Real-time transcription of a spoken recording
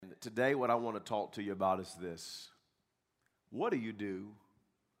today what I want to talk to you about is this. What do you do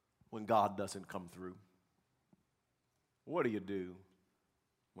when God doesn't come through? What do you do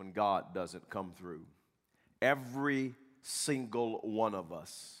when God doesn't come through? Every single one of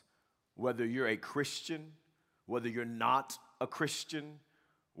us, whether you're a Christian, whether you're not a Christian,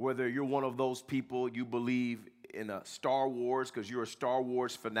 whether you're one of those people you believe in a Star Wars because you're a Star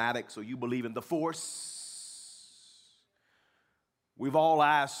Wars fanatic, so you believe in the Force. We've all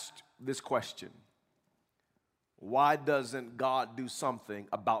asked this question. Why doesn't God do something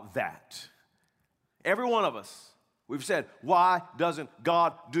about that? Every one of us. We've said, why doesn't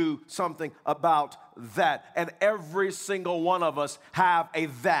God do something about that? And every single one of us have a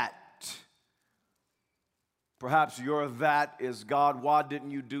that. Perhaps your that is, God, why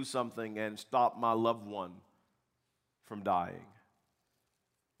didn't you do something and stop my loved one from dying?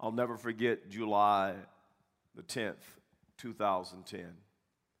 I'll never forget July the 10th, 2010,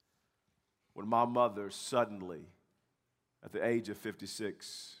 when my mother suddenly, at the age of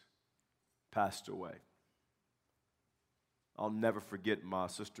 56, passed away. I'll never forget my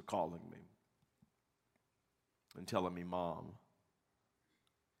sister calling me and telling me Mom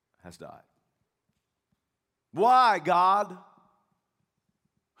has died. Why, God?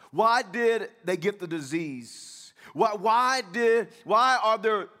 Why did they get the disease? Why are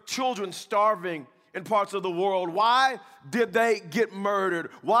there children starving in parts of the world? Why did they get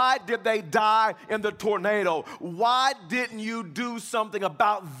murdered? Why did they die in the tornado? Why didn't you do something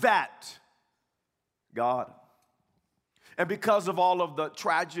about that, God? And because of all of the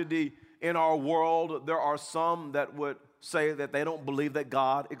tragedy in our world, there are some that would say that they don't believe that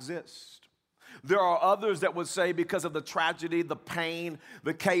God exists. There are others that would say because of the tragedy, the pain,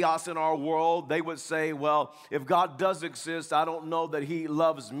 the chaos in our world, they would say, well, if God does exist, I don't know that he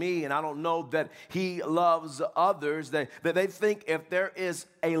loves me, and I don't know that he loves others. That they think if there is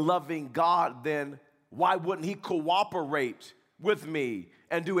a loving God, then why wouldn't he cooperate with me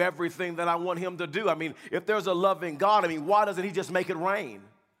and do everything that I want him to do? I mean, if there's a loving God, why doesn't he just make it rain?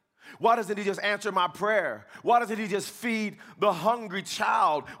 Why doesn't he just answer my prayer? Why doesn't he just feed the hungry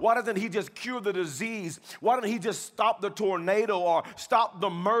child? Why doesn't he just cure the disease? Why doesn't he just stop the tornado or stop the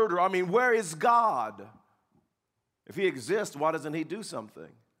murder? Where is God? If he exists, why doesn't he do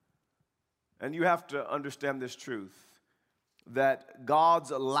something? And you have to understand this truth, that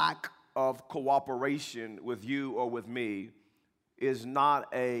God's lack of cooperation with you or with me is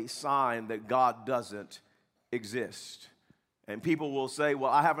not a sign that God doesn't exist. And people will say,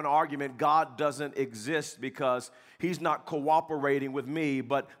 well, I have an argument. God doesn't exist because he's not cooperating with me.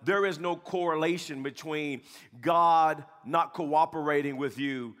 But there is no correlation between God not cooperating with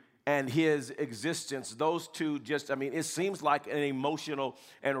you and his existence. Those two it seems like an emotional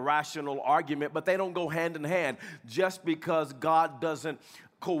and rational argument, but they don't go hand in hand. Just because God doesn't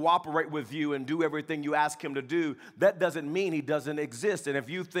cooperate with you and do everything you ask him to do, that doesn't mean he doesn't exist. And if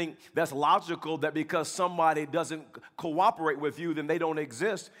you think that's logical, that because somebody doesn't cooperate with you, then they don't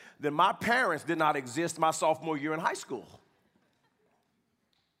exist, then my parents did not exist my sophomore year in high school.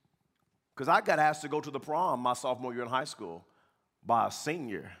 Because I got asked to go to the prom my sophomore year in high school by a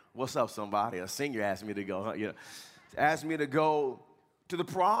senior. What's up, somebody? A senior asked me to go, asked me to go to the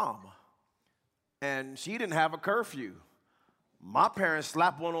prom. And she didn't have a curfew. My parents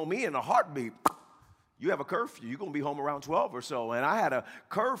slapped one on me in a heartbeat. You have a curfew. You're going to be home around 12 or so. And I had a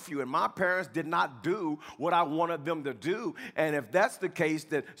curfew, and my parents did not do what I wanted them to do. And if that's the case,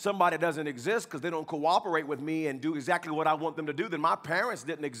 that somebody doesn't exist because they don't cooperate with me and do exactly what I want them to do, then my parents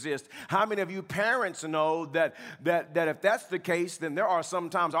didn't exist. How many of you parents know that if that's the case, then there are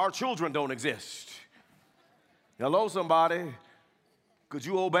sometimes our children don't exist? Hello, somebody. Could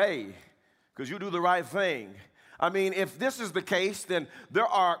you obey? Could you do the right thing? If this is the case, then there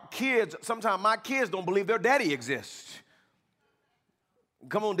are kids, sometimes my kids don't believe their daddy exists.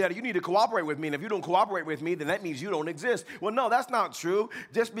 Come on, daddy, you need to cooperate with me, and if you don't cooperate with me, then that means you don't exist. Well, no, that's not true.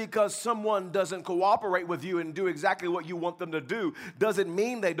 Just because someone doesn't cooperate with you and do exactly what you want them to do doesn't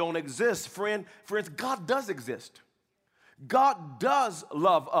mean they don't exist. Friends, God does exist. God does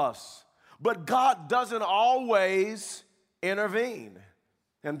love us, but God doesn't always intervene.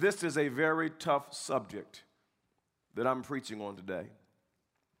 And this is a very tough subject that I'm preaching on today.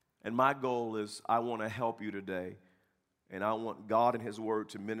 And my goal is I want to help you today, and I want God and his word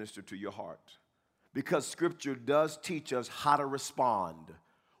to minister to your heart. Because scripture does teach us how to respond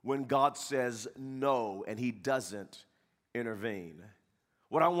when God says no and he doesn't intervene.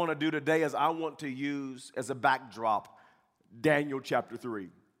 What I want to do today is I want to use as a backdrop Daniel chapter 3.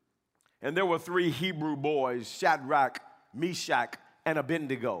 And there were 3 Hebrew boys, Shadrach, Meshach, and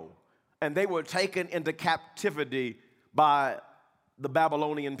Abednego. And they were taken into captivity by the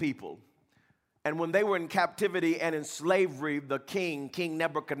Babylonian people. And when they were in captivity and in slavery, the king, King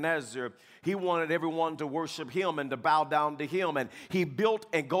Nebuchadnezzar, he wanted everyone to worship him and to bow down to him. And he built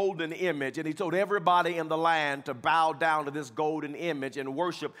a golden image, and he told everybody in the land to bow down to this golden image and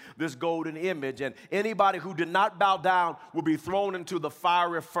worship this golden image. And anybody who did not bow down would be thrown into the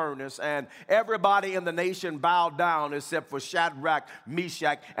fiery furnace. And everybody in the nation bowed down except for Shadrach,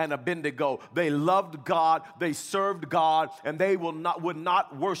 Meshach, and Abednego. They loved God, they served God, and they would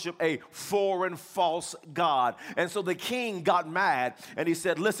not worship a foreign false god. And so the king got mad, and he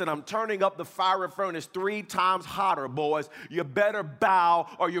said, listen, I'm turning up the fiery furnace 3 times hotter, boys. You better bow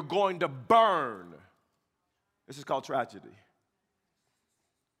or you're going to burn. This is called tragedy.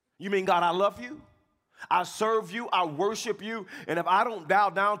 You mean, God, I love you, I serve you, I worship you, and if I don't bow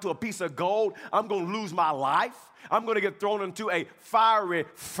down to a piece of gold, I'm going to lose my life. I'm going to get thrown into a fiery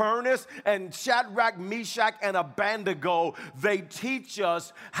furnace. And Shadrach, Meshach, and Abednego, they teach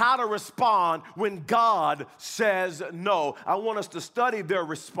us how to respond when God says no. I want us to study their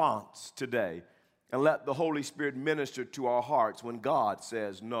response today and let the Holy Spirit minister to our hearts when God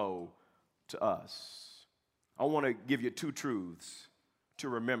says no to us. I want to give you 2 truths to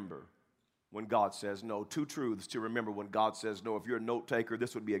remember when God says no. 2 truths to remember when God says no. If you're a note taker,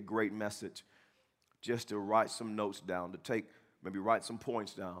 this would be a great message. Just to write some notes down, maybe write some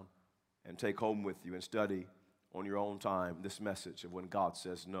points down and take home with you and study on your own time this message of when God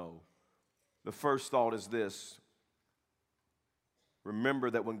says no. The first thought is this: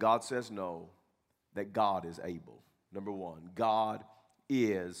 remember that when God says no, that God is able. Number 1, God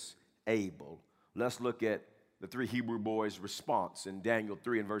is able. Let's look at the 3 Hebrew boys' response in Daniel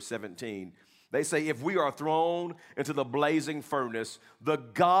 3 and verse 17. They say, if we are thrown into the blazing furnace, the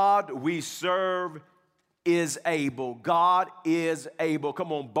God we serve is able. God is able.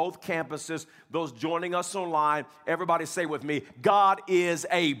 Come on, both campuses, those joining us online, everybody say with me, God is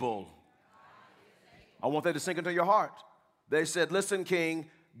able. I want that to sink into your heart. They said, listen, King,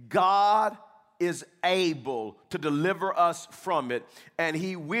 God is able to deliver us from it, and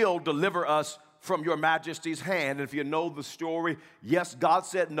he will deliver us from your majesty's hand. And if you know the story, yes, God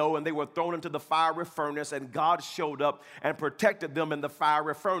said no, and they were thrown into the fiery furnace, and God showed up and protected them in the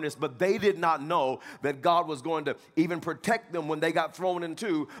fiery furnace. But they did not know that God was going to even protect them when they got thrown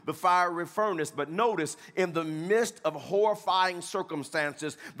into the fiery furnace. But notice, in the midst of horrifying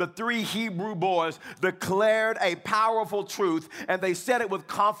circumstances, the 3 Hebrew boys declared a powerful truth, and they said it with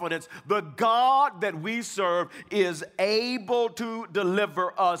confidence: the God that we serve is able to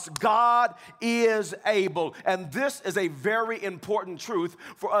deliver us. God is able. And this is a very important truth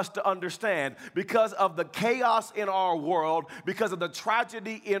for us to understand, because of the chaos in our world, because of the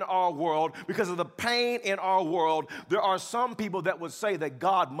tragedy in our world, because of the pain in our world. There are some people that would say that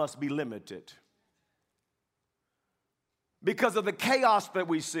God must be limited. Because of the chaos that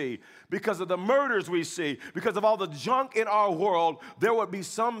we see, because of the murders we see, because of all the junk in our world, there would be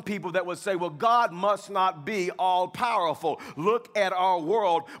some people that would say, well, God must not be all-powerful. Look at our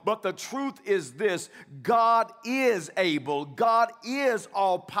world. But the truth is this: God is able. God is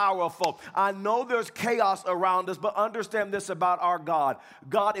all-powerful. I know there's chaos around us, but understand this about our God.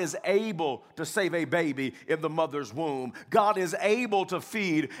 God is able to save a baby in the mother's womb. God is able to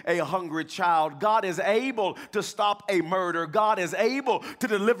feed a hungry child. God is able to stop a murder. God is able to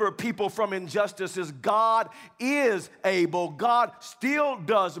deliver people from injustices. God is able. God still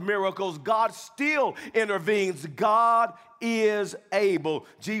does miracles. God still intervenes. God is able.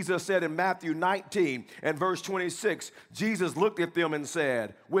 Jesus said in Matthew 19 and verse 26, Jesus looked at them and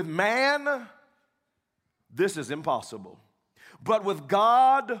said, with man, this is impossible, but with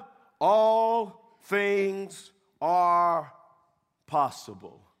God, all things are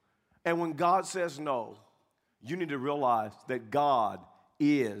possible. And when God says no, you need to realize that God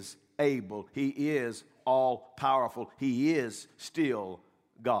is able. He is all-powerful. He is still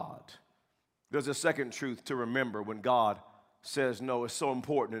God. There's a second truth to remember when God says no. It's so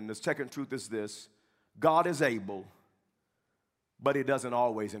important. And the second truth is this: God is able, but he doesn't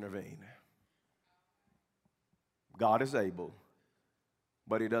always intervene. God is able,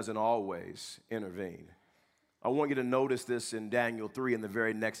 but he doesn't always intervene. I want you to notice this in Daniel 3 in the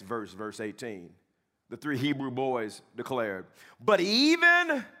very next verse, verse 18. The 3 Hebrew boys declared, but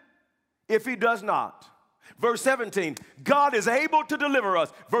even if he does not. Verse 17, God is able to deliver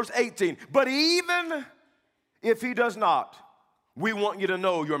us. Verse 18, but even if he does not, we want you to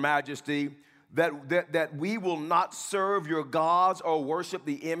know, your majesty, that we will not serve your gods or worship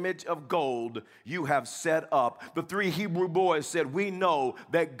the image of gold you have set up. The three Hebrew boys said, we know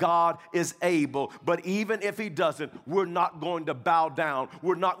that God is able, but even if he doesn't, we're not going to bow down.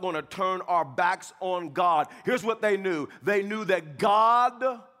 We're not going to turn our backs on God. Here's what they knew. They knew that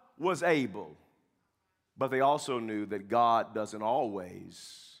God was able, but they also knew that God doesn't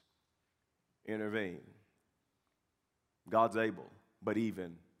always intervene. God's able, but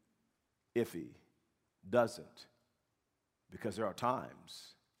even if he doesn't, because there are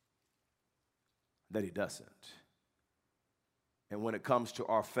times that he doesn't. And when it comes to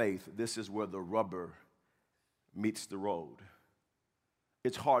our faith, this is where the rubber meets the road.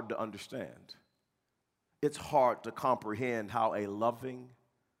 It's hard to understand. It's hard to comprehend how a loving,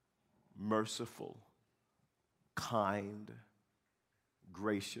 merciful, kind,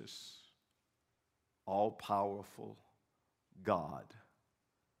 gracious, all-powerful God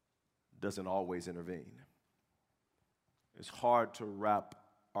doesn't always intervene. It's hard to wrap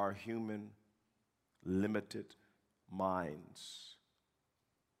our human, limited minds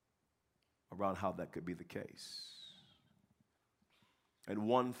around how that could be the case. And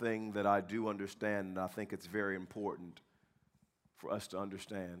one thing that I do understand, and I think it's very important for us to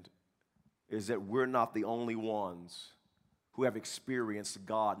understand, is that we're not the only ones who have experienced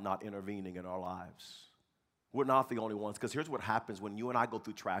God not intervening in our lives. We're not the only ones, because here's what happens when you and I go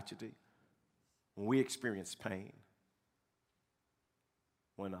through tragedy, when we experience pain.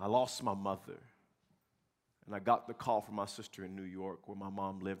 When I lost my mother, and I got the call from my sister in New York, where my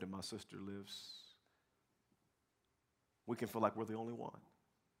mom lived and my sister lives, we can feel like we're the only one.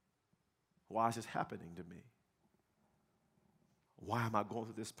 Why is this happening to me? Why am I going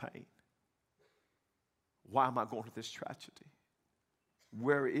through this pain? Why am I going through this tragedy?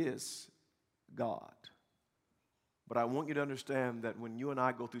 Where is God? But I want you to understand that when you and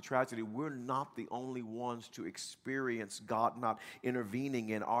I go through tragedy, we're not the only ones to experience God not intervening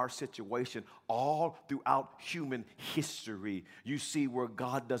in our situation. All throughout human history, you see where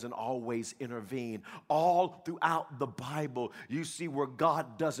God doesn't always intervene. All throughout the Bible, you see where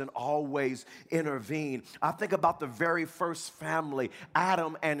God doesn't always intervene. I think about the very first family,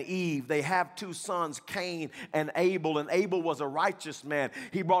 Adam and Eve. They have two sons, Cain and Abel. And Abel was a righteous man.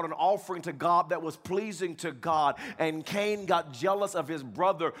 He brought an offering to God that was pleasing to God. And Cain got jealous of his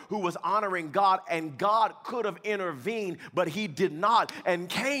brother who was honoring God, and God could have intervened, but he did not. And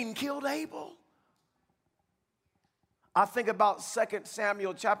Cain killed Abel. I think about 2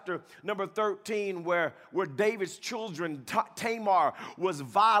 Samuel chapter number 13 where David's children, Tamar, was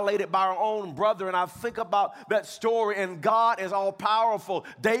violated by her own brother. And I think about that story, and God is all powerful.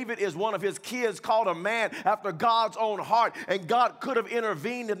 David is one of his kids, called a man after God's own heart. And God could have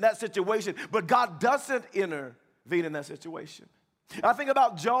intervened in that situation, but God doesn't intervene in that situation. I think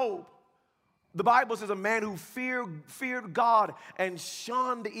about Job. The Bible says a man who feared God and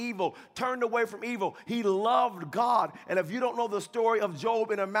shunned evil, turned away from evil. He loved God. And if you don't know the story of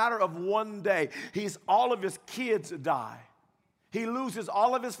Job, in a matter of one day, all of his kids die. He loses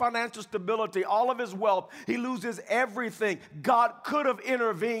all of his financial stability, all of his wealth. He loses everything. God could have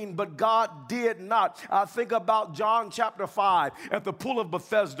intervened, but God did not. I think about John chapter 5 at the pool of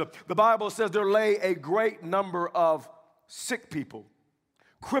Bethesda. The Bible says there lay a great number of sick people,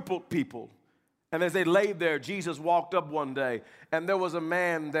 crippled people. And as they laid there, Jesus walked up one day, and there was a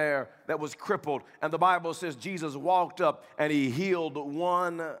man there that was crippled. And the Bible says Jesus walked up and he healed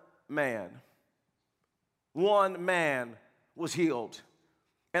one man. One man was healed.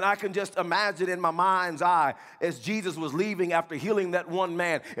 And I can just imagine in my mind's eye as Jesus was leaving after healing that one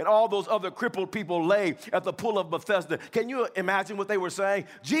man, and all those other crippled people lay at the pool of Bethesda. Can you imagine what they were saying?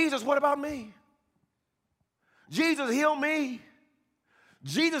 Jesus, what about me? Jesus, heal me.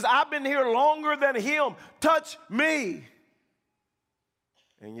 Jesus, I've been here longer than him. Touch me.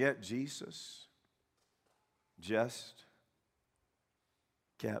 And yet Jesus just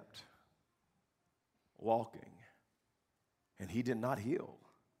kept walking. And he did not heal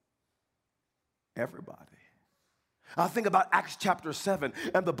everybody. I think about Acts chapter 7,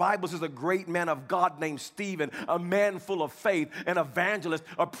 and the Bible says a great man of God named Stephen, a man full of faith, an evangelist,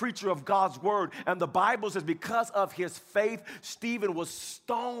 a preacher of God's word. And the Bible says because of his faith, Stephen was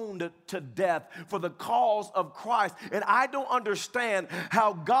stoned to death for the cause of Christ. And I don't understand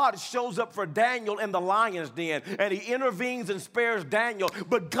how God shows up for Daniel in the lion's den, and he intervenes and spares Daniel,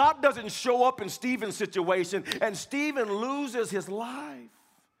 but God doesn't show up in Stephen's situation, and Stephen loses his life.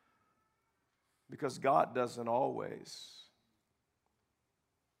 Because God doesn't always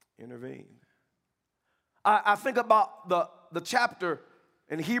intervene. I think about the chapter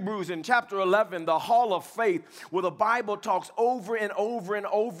in Hebrews in chapter 11, the hall of faith, where the Bible talks over and over and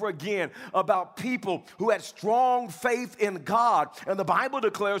over again about people who had strong faith in God. And the Bible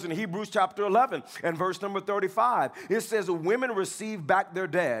declares in Hebrews chapter 11 and verse number 35, it says, women received back their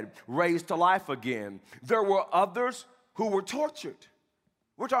dead, raised to life again. There were others who were tortured.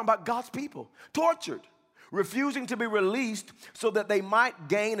 We're talking about God's people, tortured, refusing to be released so that they might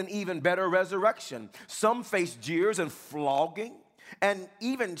gain an even better resurrection. Some faced jeers and flogging, and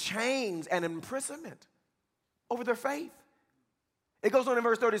even chains and imprisonment over their faith. It goes on in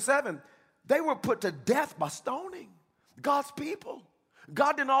verse 37. They were put to death by stoning. God's people.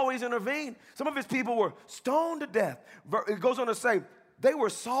 God didn't always intervene. Some of his people were stoned to death. It goes on to say, they were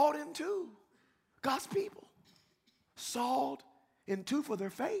sawed in two. God's people. Sawed in two for their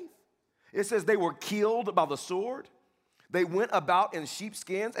faith. It says they were killed by the sword. They went about in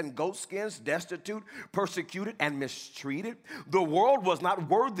sheepskins and goatskins, destitute, persecuted, and mistreated. The world was not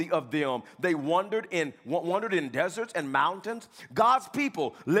worthy of them. They wandered in deserts and mountains. God's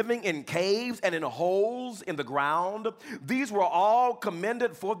people living in caves and in holes in the ground. These were all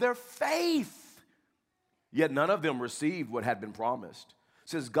commended for their faith. Yet none of them received what had been promised.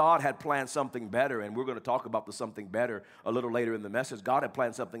 Since God had planned something better, and we're going to talk about the something better a little later in the message, God had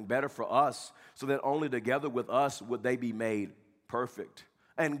planned something better for us so that only together with us would they be made perfect.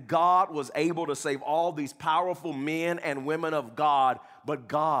 And God was able to save all these powerful men and women of God, but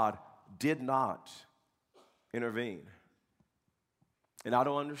God did not intervene. And I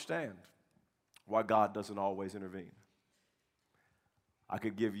don't understand why God doesn't always intervene. I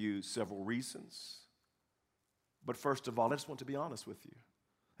could give you several reasons, but first of all, I just want to be honest with you.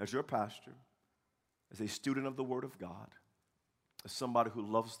 As your pastor, as a student of the Word of God, as somebody who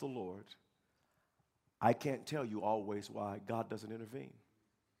loves the Lord, I can't tell you always why God doesn't intervene.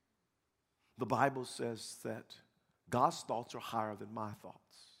 The Bible says that God's thoughts are higher than my thoughts,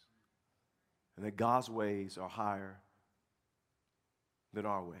 and that God's ways are higher than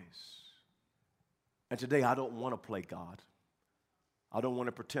our ways. And today I don't want to play God. I don't want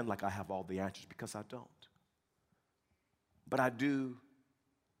to pretend like I have all the answers, because I don't. But I do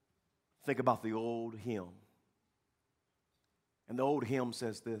think about the old hymn. And the old hymn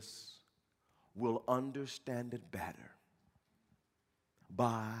says this: we'll understand it better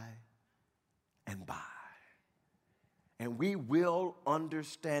by and by. And we will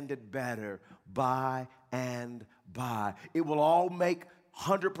understand it better by and by. It will all make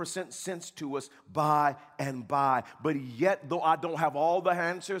 100% sense to us by and by. But yet, though I don't have all the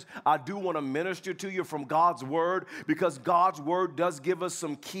answers, I do want to minister to you from God's Word, because God's Word does give us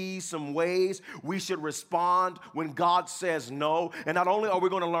some keys, some ways we should respond when God says no. And not only are we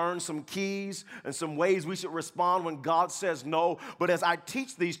going to learn some keys and some ways we should respond when God says no, but as I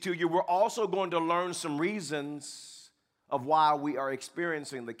teach these to you, we're also going to learn some reasons of why we are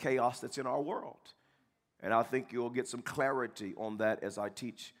experiencing the chaos that's in our world. And I think you'll get some clarity on that as I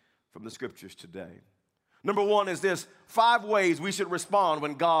teach from the scriptures today. Number one is this: 5 ways we should respond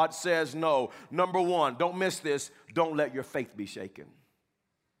when God says no. Number one, don't miss this: don't let your faith be shaken.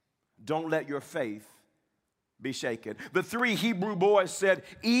 Don't let your faith be shaken. The 3 Hebrew boys said,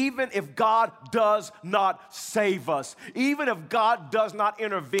 even if God does not save us, even if God does not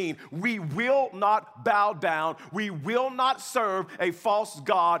intervene, we will not bow down. We will not serve a false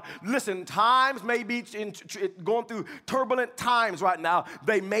God. Listen, times may be going through turbulent times right now.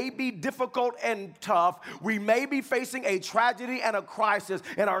 They may be difficult and tough. We may be facing a tragedy and a crisis,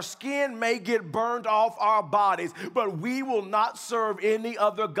 and our skin may get burned off our bodies, but we will not serve any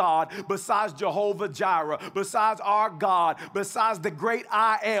other God besides Jehovah Jireh, besides our God, besides the great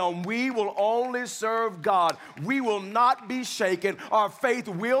I am. We will only serve God. We will not be shaken. Our faith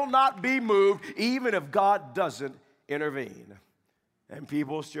will not be moved, even if God doesn't intervene. And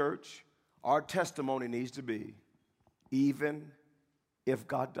People's Church, our testimony needs to be, even if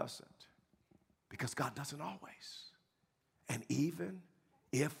God doesn't, because God doesn't always. And even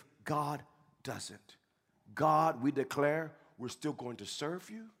if God doesn't, God, we declare, we're still going to serve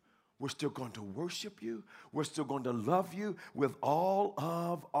you. We're still going to worship you. We're still going to love you with all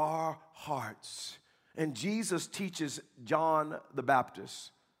of our hearts. And Jesus teaches John the Baptist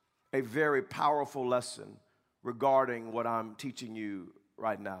a very powerful lesson regarding what I'm teaching you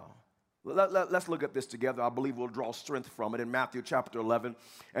right now. Let's look at this together. I believe we'll draw strength from it. In Matthew chapter 11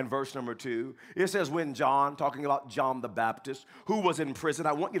 and verse number 2, it says, when John, talking about John the Baptist, who was in prison,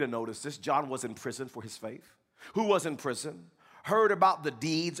 I want you to notice this, John was in prison for his faith. Who was in prison? Heard about the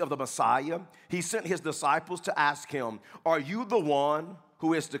deeds of the Messiah, he sent his disciples to ask him, are you the one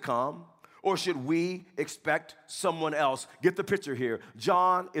who is to come, or should we expect someone else? Get the picture here.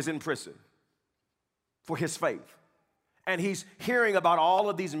 John is in prison for his faith. And he's hearing about all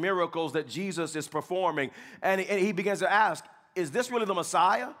of these miracles that Jesus is performing. And he begins to ask, is this really the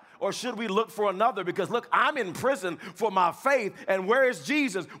Messiah? Or should we look for another? Because look, I'm in prison for my faith. And where is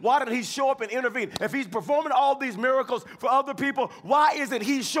Jesus? Why didn't he show up and intervene? If he's performing all these miracles for other people, why isn't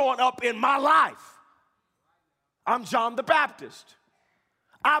he showing up in my life? I'm John the Baptist.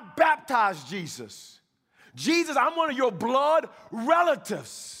 I baptized Jesus. Jesus, I'm one of your blood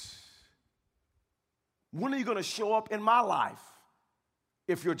relatives. When are you going to show up in my life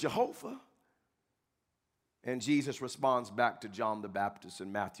if you're Jehovah? And Jesus responds back to John the Baptist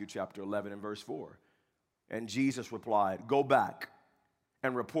in Matthew chapter 11 and verse 4. And Jesus replied, go back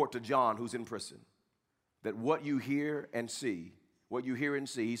and report to John who's in prison that what you hear and see,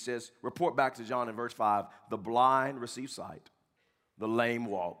 he says, report back to John in verse 5, the blind receive sight, the lame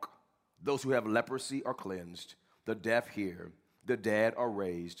walk, those who have leprosy are cleansed, the deaf hear, the dead are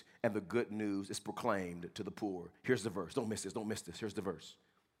raised, and the good news is proclaimed to the poor. Here's the verse. Don't miss this. Here's the verse.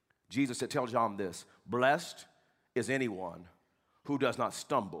 Jesus said, tell John this, blessed is anyone who does not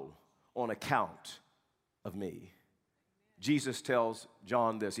stumble on account of me. Jesus tells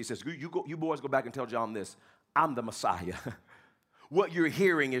John this. He says, you boys go back and tell John this, I'm the Messiah. What you're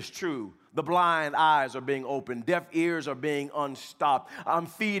hearing is true. The blind eyes are being opened. Deaf ears are being unstopped. I'm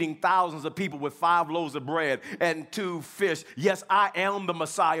feeding thousands of people with 5 loaves of bread and 2 fish. Yes, I am the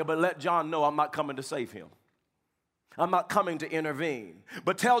Messiah, but let John know I'm not coming to save him. I'm not coming to intervene.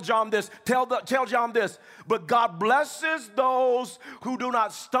 But tell John this, tell John this, but God blesses those who do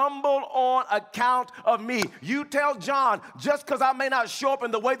not stumble on account of me. You tell John, just because I may not show up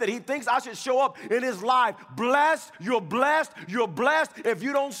in the way that he thinks I should show up in his life, you're blessed if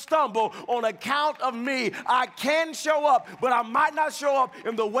you don't stumble on account of me. I can show up, but I might not show up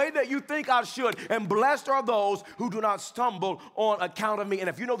in the way that you think I should. And blessed are those who do not stumble on account of me. And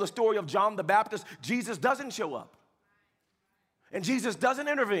if you know the story of John the Baptist, Jesus doesn't show up. And Jesus doesn't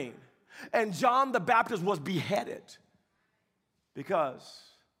intervene. And John the Baptist was beheaded because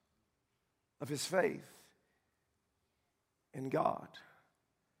of his faith in God.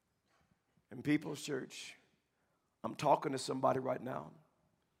 And People's Church, I'm talking to somebody right now.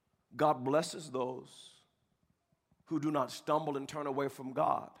 God blesses those who do not stumble and turn away from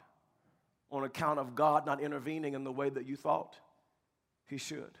God on account of God not intervening in the way that you thought he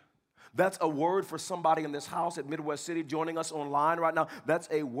should. That's a word for somebody in this house at Midwest City joining us online right now. That's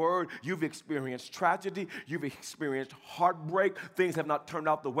a word. You've experienced tragedy. You've experienced heartbreak. Things have not turned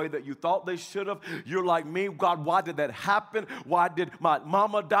out the way that you thought they should have. You're like me. God, why did that happen? Why did my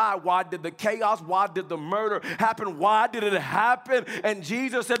mama die? Why did the chaos? Why did the murder happen? Why did it happen? And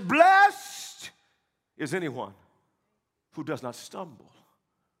Jesus said, blessed is anyone who does not stumble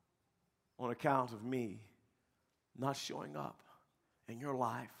on account of me not showing up in your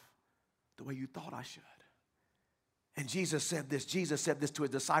life the way you thought I should. And Jesus said this to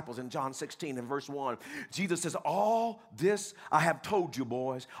his disciples in John 16 and verse 1. Jesus says, all this I have told you,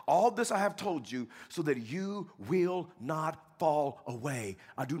 boys, all this I have told you so that you will not fall away.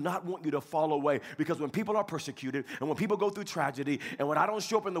 I do not want you to fall away, because when people are persecuted and when people go through tragedy and when I don't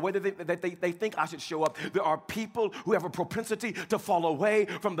show up in the way that they think I should show up, there are people who have a propensity to fall away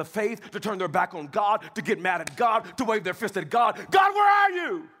from the faith, to turn their back on God, to get mad at God, to wave their fist at God. God, where are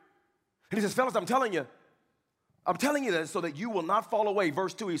you? And he says, fellas, I'm telling you that so that you will not fall away.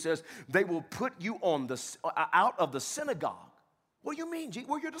 Verse 2, he says, they will put you out of the synagogue. What do you mean, G?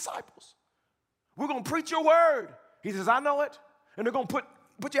 We're your disciples. We're going to preach your word. He says, I know it. And they're going to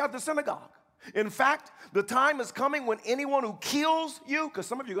put you out of the synagogue. In fact, the time is coming when anyone who kills you, because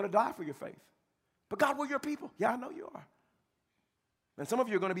some of you are going to die for your faith. But God, we're your people. Yeah, I know you are. And some of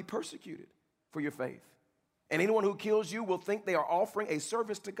you are going to be persecuted for your faith. And anyone who kills you will think they are offering a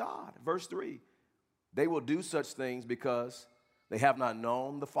service to God. Verse 3, they will do such things because they have not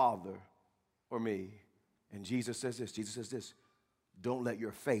known the Father or me. And Jesus says this, don't let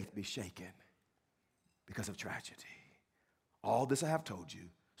your faith be shaken because of tragedy. All this I have told you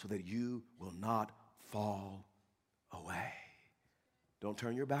so that you will not fall away. Don't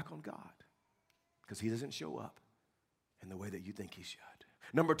turn your back on God because he doesn't show up in the way that you think he should.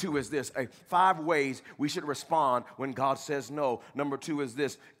 Number 2 is this, 5 ways we should respond when God says no. Number 2 is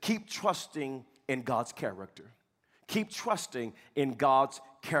this, keep trusting in God's character. Keep trusting in God's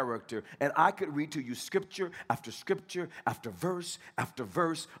character. And I could read to you scripture after scripture after verse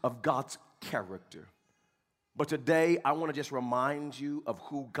of God's character. But today, I want to just remind you of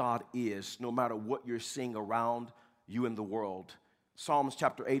who God is, no matter what you're seeing around you in the world. Psalms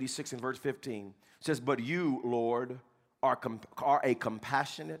chapter 86 and verse 15 says, but you, Lord, are a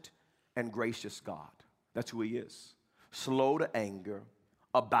compassionate and gracious God. That's who he is. Slow to anger,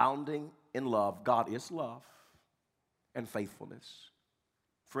 abounding in love. God is love. and faithfulness.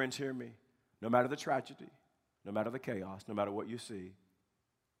 Friends, hear me. No matter the tragedy, no matter the chaos, no matter what you see,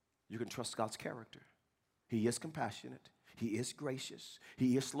 you can trust God's character. He is compassionate. He is gracious.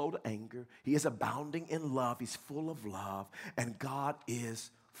 He is slow to anger. He is abounding in love. He's full of love. And God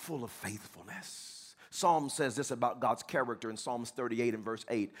is full of faithfulness. Psalm says this about God's character in Psalms 38 and verse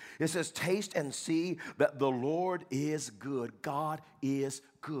 8. It says, taste and see that the Lord is good. God is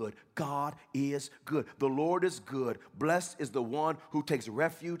good. God is good. The Lord is good. Blessed is the one who takes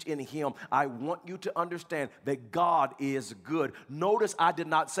refuge in him. I want you to understand that God is good. Notice I did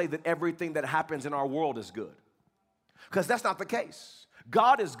not say that everything that happens in our world is good, because that's not the case.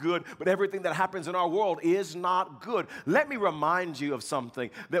 God is good, but everything that happens in our world is not good. Let me remind you of something,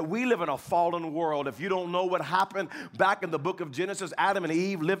 that we live in a fallen world. If you don't know what happened back in the book of Genesis, Adam and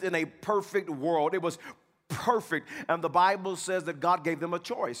Eve lived in a perfect world. It was perfect, and the Bible says that God gave them a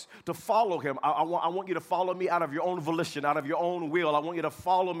choice to follow him. I want you to follow me out of your own volition, out of your own will. I want you to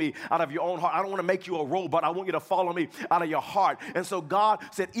follow me out of your own heart. I don't want to make you a robot. I want you to follow me out of your heart. And so God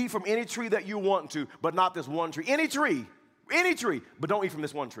said, eat from any tree that you want to, but not this one tree. Any tree, but don't eat from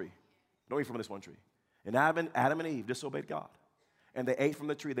this one tree. Don't eat from this one tree. And Adam and Eve disobeyed God, and they ate from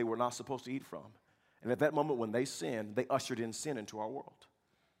the tree they were not supposed to eat from. And at that moment when they sinned, they ushered in sin into our world.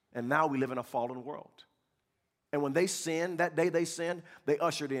 And now we live in a fallen world. And when they sinned, that day they sinned, they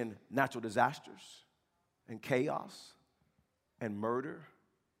ushered in natural disasters and chaos and murder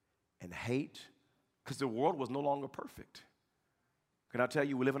and hate, because the world was no longer perfect. Can I tell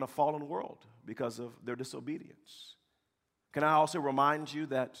you, we live in a fallen world because of their disobedience. Can I also remind you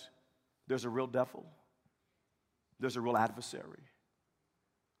that there's a real devil, there's a real adversary,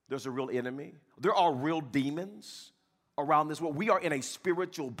 there's a real enemy, there are real demons around this world. We are in a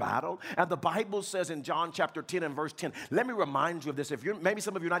spiritual battle, and the Bible says in John chapter 10 and verse 10, let me remind you of this. Maybe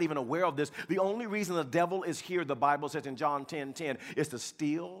some of you are not even aware of this. The only reason the devil is here, the Bible says in John 10:10, is to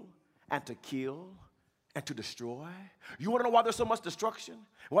steal and to kill and to destroy. You want to know why there's so much destruction?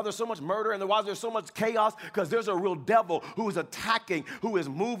 Why there's so much murder and why there's so much chaos? Because there's a real devil who is attacking, who is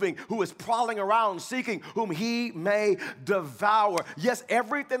moving, who is prowling around, seeking whom he may devour. Yes,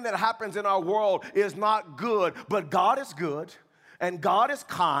 everything that happens in our world is not good, but God is good. And God is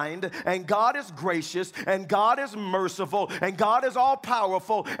kind, and God is gracious, and God is merciful, and God is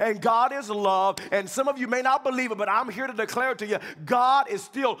all-powerful, and God is love. And some of you may not believe it, but I'm here to declare to you, God is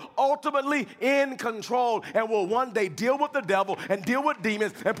still ultimately in control and will one day deal with the devil and deal with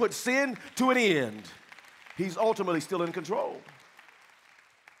demons and put sin to an end. He's ultimately still in control.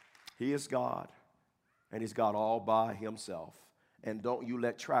 He is God, and he's God all by himself. And don't you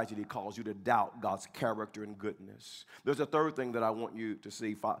let tragedy cause you to doubt God's character and goodness. There's a third thing that I want you to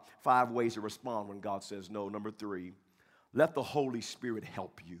see, five ways to respond when God says no. Number 3, let the Holy Spirit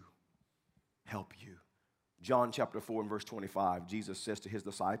help you. Help you. John chapter 4 and verse 25, Jesus says to his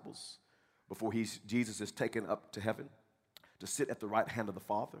disciples, before Jesus is taken up to heaven to sit at the right hand of the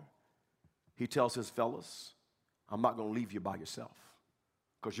Father, he tells his fellows, I'm not going to leave you by yourself,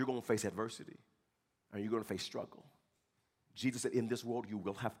 because you're going to face adversity and you're going to face struggle. Jesus said, in this world you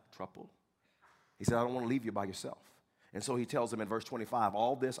will have trouble. He said, I don't want to leave you by yourself. And so he tells them in verse 25,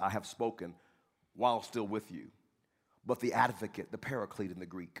 all this I have spoken while still with you. But the advocate, the paraclete in the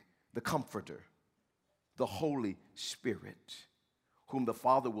Greek, the comforter, the Holy Spirit, whom the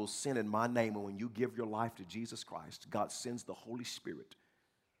Father will send in my name. And when you give your life to Jesus Christ, God sends the Holy Spirit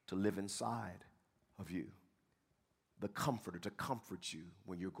to live inside of you. The comforter to comfort you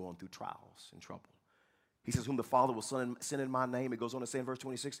when you're going through trials and trouble. He says, whom the Father will send in my name. It goes on to say in verse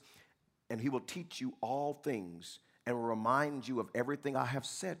 26, and he will teach you all things and will remind you of everything I have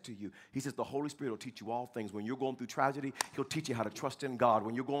said to you. He says the Holy Spirit will teach you all things. When you're going through tragedy, he'll teach you how to trust in God.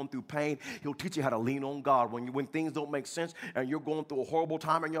 When you're going through pain, he'll teach you how to lean on God. When things don't make sense and you're going through a horrible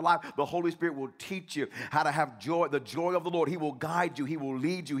time in your life, the Holy Spirit will teach you how to have joy, the joy of the Lord. He will guide you. He will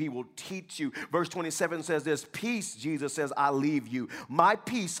lead you. He will teach you. Verse 27 says this, peace, Jesus says, I leave you. My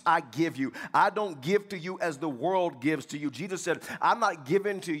peace I give you. I don't give to you as the world gives to you. Jesus said, I'm not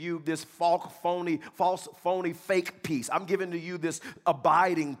giving to you this false, phony, fake peace. I'm giving to you this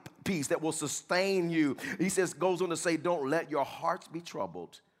abiding peace that will sustain you. He says, goes on to say, don't let your hearts be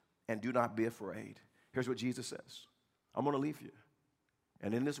troubled and do not be afraid. Here's what Jesus says. I'm going to leave you.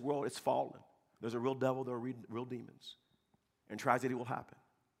 And in this world, it's fallen. There's a real devil, there are real demons. And tragedy will happen.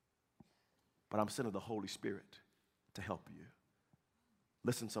 But I'm sending the Holy Spirit to help you.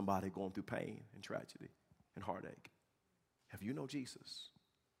 Listen, somebody going through pain and tragedy and heartache. If you know Jesus,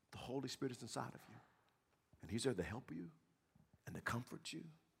 the Holy Spirit is inside of you. And he's there to help you and to comfort you,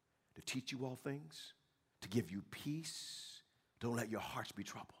 to teach you all things, to give you peace. Don't let your hearts be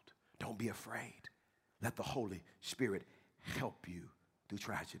troubled. Don't be afraid. Let the Holy Spirit help you through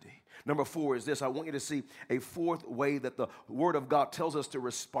tragedy. Number 4 is this. I want you to see a fourth way that the Word of God tells us to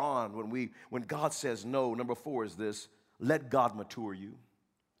respond when God says no. Number 4 is this. Let God mature you.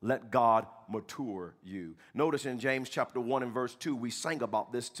 Let God mature you. Notice in James chapter 1 and verse 2, we sang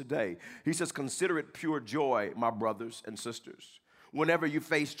about this today. He says, consider it pure joy, my brothers and sisters, whenever you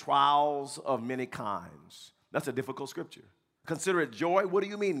face trials of many kinds. That's a difficult scripture. Consider it joy? What do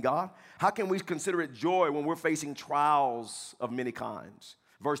you mean, God? How can we consider it joy when we're facing trials of many kinds?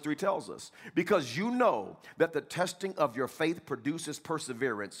 Verse 3 tells us, because you know that the testing of your faith produces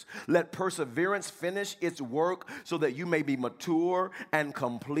perseverance. Let perseverance finish its work so that you may be mature and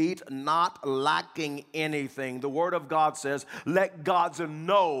complete, not lacking anything. The Word of God says, let God's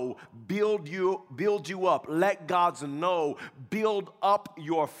no build you up. Let God's no build up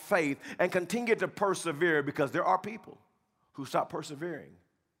your faith and continue to persevere, because there are people who stop persevering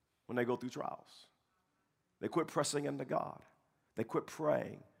when they go through trials. They quit pressing into God. They quit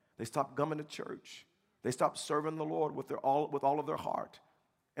praying. They stop coming to church. They stop serving the Lord with all of their heart.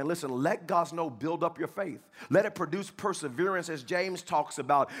 And listen, let God's no build up your faith. Let it produce perseverance, as James talks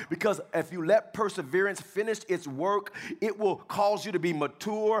about, because if you let perseverance finish its work, it will cause you to be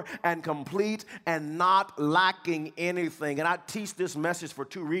mature and complete and not lacking anything. And I teach this message for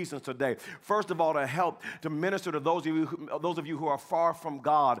 2 reasons today. First of all, to help to minister to those of you who are far from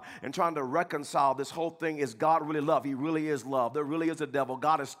God and trying to reconcile this whole thing. Is God really love? He really is love. There really is a devil.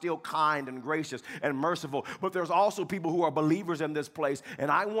 God is still kind and gracious and merciful. But there's also people who are believers in this place, and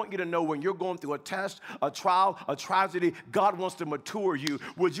I want you to know, when you're going through a test, a trial, a tragedy, God wants to mature you.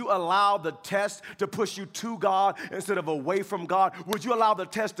 Would you allow the test to push you to God instead of away from God? Would you allow the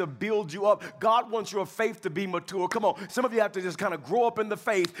test to build you up? God wants your faith to be mature. Come on, some of you have to just kind of grow up in the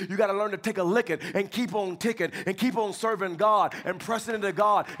faith. You got to learn to take a licking and keep on ticking and keep on serving God and pressing into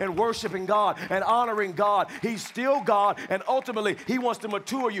God and worshiping God and honoring God. He's still God, and ultimately He wants to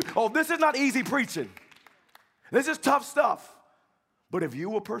mature you. Oh, this is not easy preaching. This is tough stuff. But if you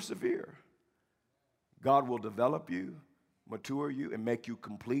will persevere, God will develop you, mature you, and make you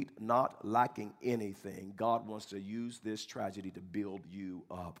complete, not lacking anything. God wants to use this tragedy to build you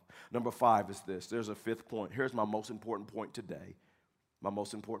up. Number 5 is this. There's a 5th point. Here's my most important point today. My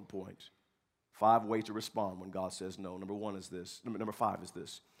most important point. 5 ways to respond when God says no. Number 1 is this. Number 5 is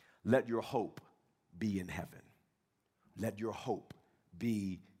this. Let your hope be in heaven. Let your hope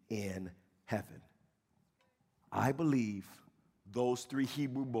be in heaven. I believe those 3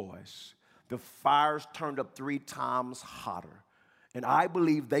 Hebrew boys, the fires turned up 3 times hotter. And I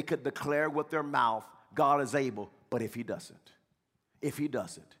believe they could declare with their mouth, God is able. But if He doesn't, if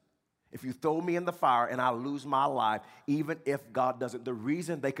you throw me in the fire and I lose my life, even if God doesn't, the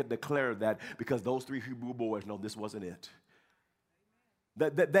reason they could declare that, because those 3 Hebrew boys know this wasn't it.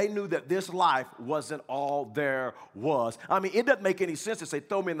 That they knew that this life wasn't all there was. I mean, it doesn't make any sense to say,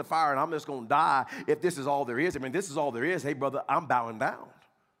 throw me in the fire and I'm just going to die if this is all there is. I mean, this is all there is. Hey, brother, I'm bowing down.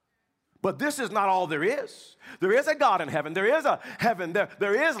 But this is not all there is. There is a God in heaven. There is a heaven.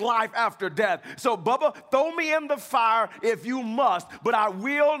 There is life after death. So, Bubba, throw me in the fire if you must, but I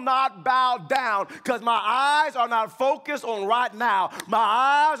will not bow down, because my eyes are not focused on right now. My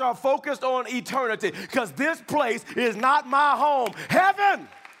eyes are focused on eternity, because this place is not my home. Heaven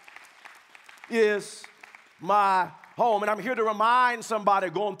is my home. And I'm here to remind somebody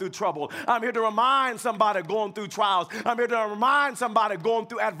going through trouble. I'm here to remind somebody going through trials. I'm here to remind somebody going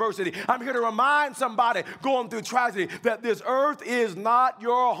through adversity. I'm here to remind somebody going through tragedy that this earth is not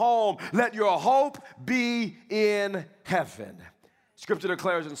your home. Let your hope be in heaven. Scripture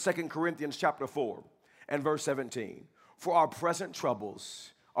declares in 2 Corinthians chapter 4 and verse 17, for our present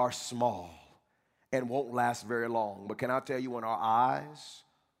troubles are small and won't last very long. But can I tell you, when our eyes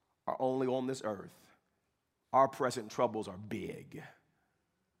are only on this earth, our present troubles are big.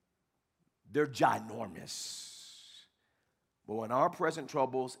 They're ginormous. But when our present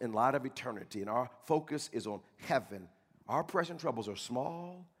troubles in light of eternity and our focus is on heaven, our present troubles are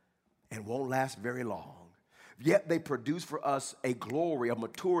small and won't last very long. Yet they produce for us a glory, a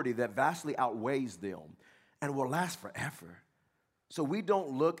maturity that vastly outweighs them and will last forever. So we don't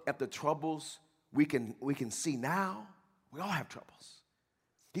look at the troubles we can see now. We all have troubles.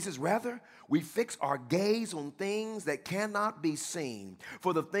 He says, rather, we fix our gaze on things that cannot be seen.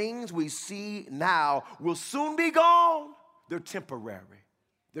 For the things we see now will soon be gone. They're temporary.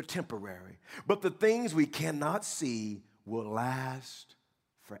 They're temporary. But the things we cannot see will last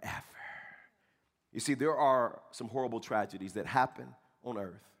forever. You see, there are some horrible tragedies that happen on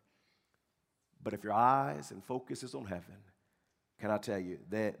earth. But if your eyes and focus is on heaven, can I tell you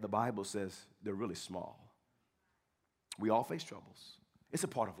that the Bible says they're really small. We all face troubles. It's a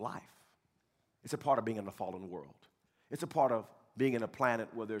part of life. It's a part of being in a fallen world. It's a part of being in a planet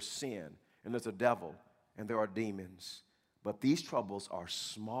where there's sin and there's a devil and there are demons. But these troubles are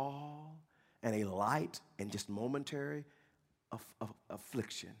small and a light and just momentary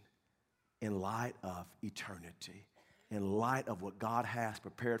affliction in light of eternity, in light of what God has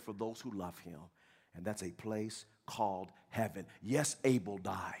prepared for those who love him. And that's a place called heaven. Yes, Abel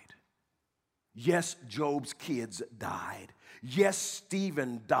died. Yes, Job's kids died. Yes,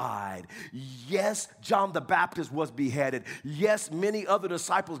 Stephen died. Yes, John the Baptist was beheaded. Yes, many other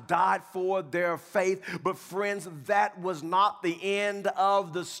disciples died for their faith. But friends, that was not the end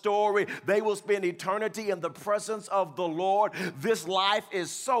of the story. They will spend eternity in the presence of the Lord. This life is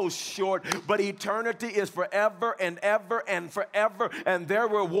so short, but eternity is forever and ever and forever. And their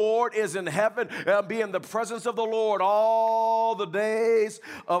reward is in heaven, be in the presence of the Lord all the days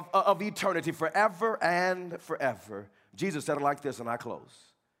of eternity, forever and forever. Jesus said it like this, and I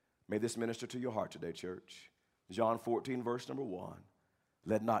close. May this minister to your heart today, church. John 14, verse number 1.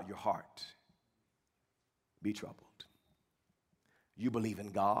 Let not your heart be troubled. You believe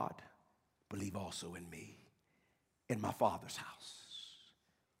in God, believe also in me. In my Father's house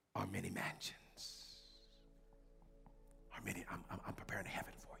are many mansions. I'm preparing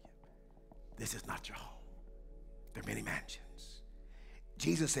heaven for you. This is not your home. There are many mansions.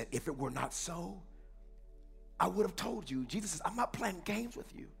 Jesus said, if it were not so, I would have told you. Jesus says, I'm not playing games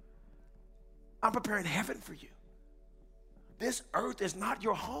with you. I'm preparing heaven for you. This earth is not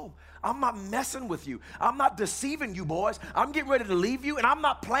your home. I'm not messing with you. I'm not deceiving you, boys. I'm getting ready to leave you, and I'm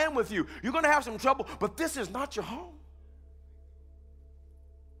not playing with you. You're going to have some trouble, but this is not your home.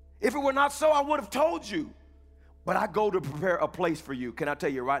 If it were not so, I would have told you. But I go to prepare a place for you. Can I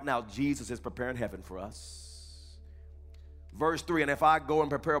tell you right now, Jesus is preparing heaven for us. Verse 3, and if I go and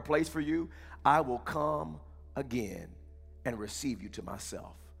prepare a place for you, I will come again and receive you to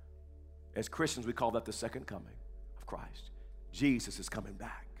myself. As Christians, we call that the second coming of Christ. Jesus is coming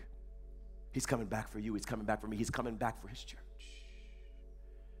back. He's coming back for you. He's coming back for me. He's coming back for his church.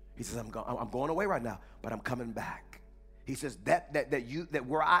 He says, I'm going away right now, but I'm coming back. He says that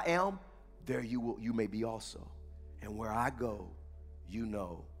where I am, there you may be also. And where I go, you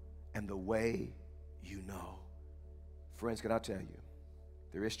know, and the way you know. Friends, can I tell you,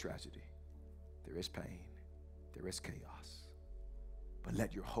 there is tragedy, there is pain, there is chaos, but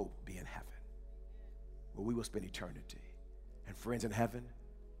let your hope be in heaven, where we will spend eternity. And friends, in heaven,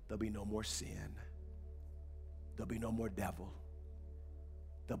 there'll be no more sin, there'll be no more devil,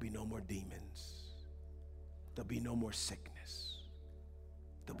 there'll be no more demons, there'll be no more sickness,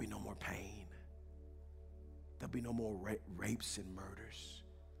 there'll be no more pain, there'll be no more rapes and murders,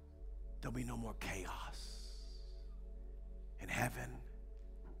 there'll be no more chaos. In heaven,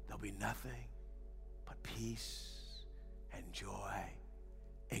 there'll be nothing but peace and joy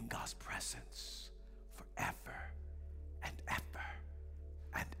in God's presence forever and ever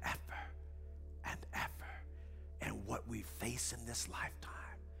and ever and ever. And what we face in this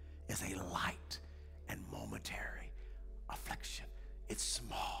lifetime is a light and momentary affliction. It's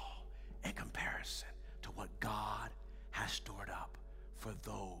small in comparison to what God has stored up for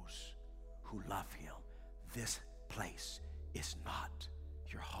those who love him. This place is not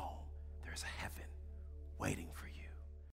your home. There's a heaven waiting for you.